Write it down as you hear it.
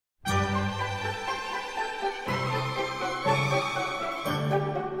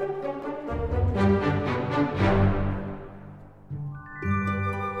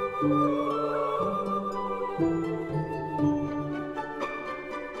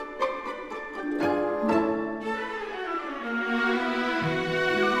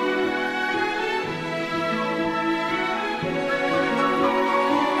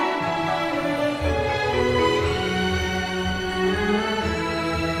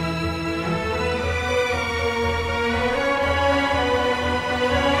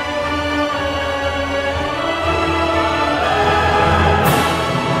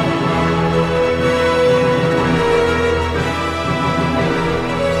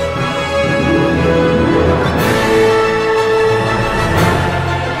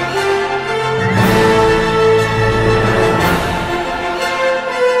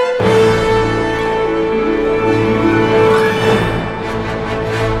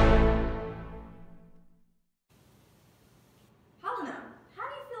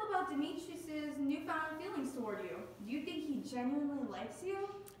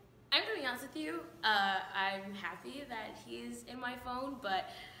honest with you, I'm happy that he's in my phone, but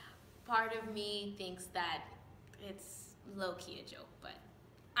part of me thinks that it's low-key a joke, but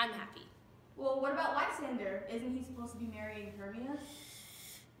I'm happy. Well, what about Lysander? Isn't he supposed to be marrying Hermia?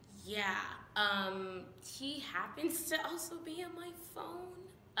 Yeah, he happens to also be on my phone,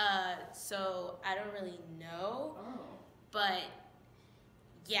 so I don't really know, but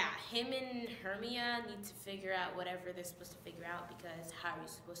yeah, him and Hermia need to figure out whatever they're supposed to figure out, because how are you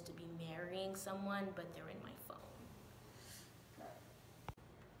supposed to be marrying someone but they're in my phone?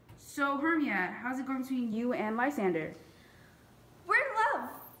 So, Hermia, how's it going between you and Lysander? We're in love.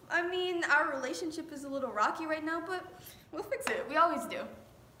 I mean, our relationship is a little rocky right now, but we'll fix it. We always do.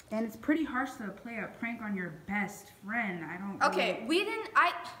 And it's pretty harsh to play a prank on your best friend. I don't Okay,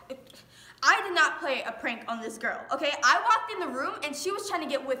 I did not play a prank on this girl, okay? I walked in the room and she was trying to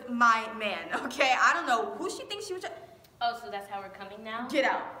get with my man, okay? I don't know who she thinks she was. Oh, so that's how we're coming now? Get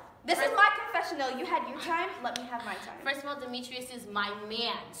out. This is my confessional. You had your time, let me have my time. First of all, Demetrius is my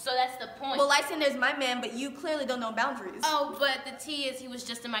man, so that's the point. Well, Lysander is my man, but you clearly don't know boundaries. Oh, but the T is he was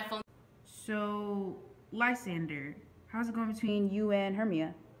just in my phone. So, Lysander, how's it going between you and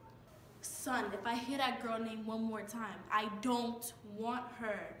Hermia? Son, if I hear that girl name one more time, I don't want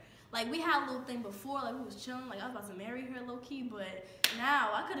her. Like, we had a little thing before, like, we was chilling, like, I was about to marry her low-key, but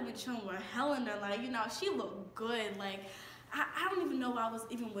now I could have been chilling with Helena, like, you know, she looked good, like, I don't even know why I was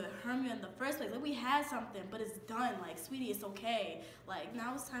even with Hermia in the first place. Like, we had something, but it's done, like, sweetie, it's okay. Like,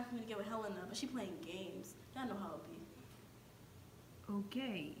 now it's time for me to get with Helena, but she playing games. Y'all know how it be.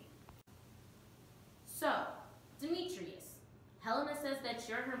 Okay. So, Demetrius, Helena says that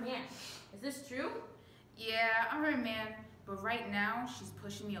you're her man. Is this true? Yeah, I'm her man, but right now she's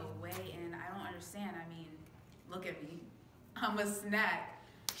pushing me away and I don't understand. I mean, look at me. I'm a snack.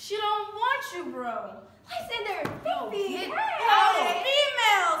 She don't want you, bro. Lysander, baby, hey! Oh,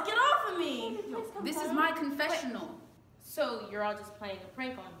 females, get off of me. This is my confessional. So, you're all just playing a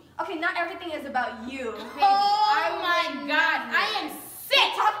prank on me. Okay, not everything is about you. Baby, oh my God, I am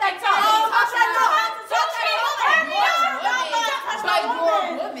sick. Talk that talk.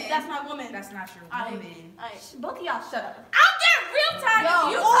 That's my woman. That's not your woman. Both of y'all shut up. I'm getting real tired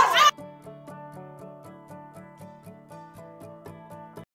of you.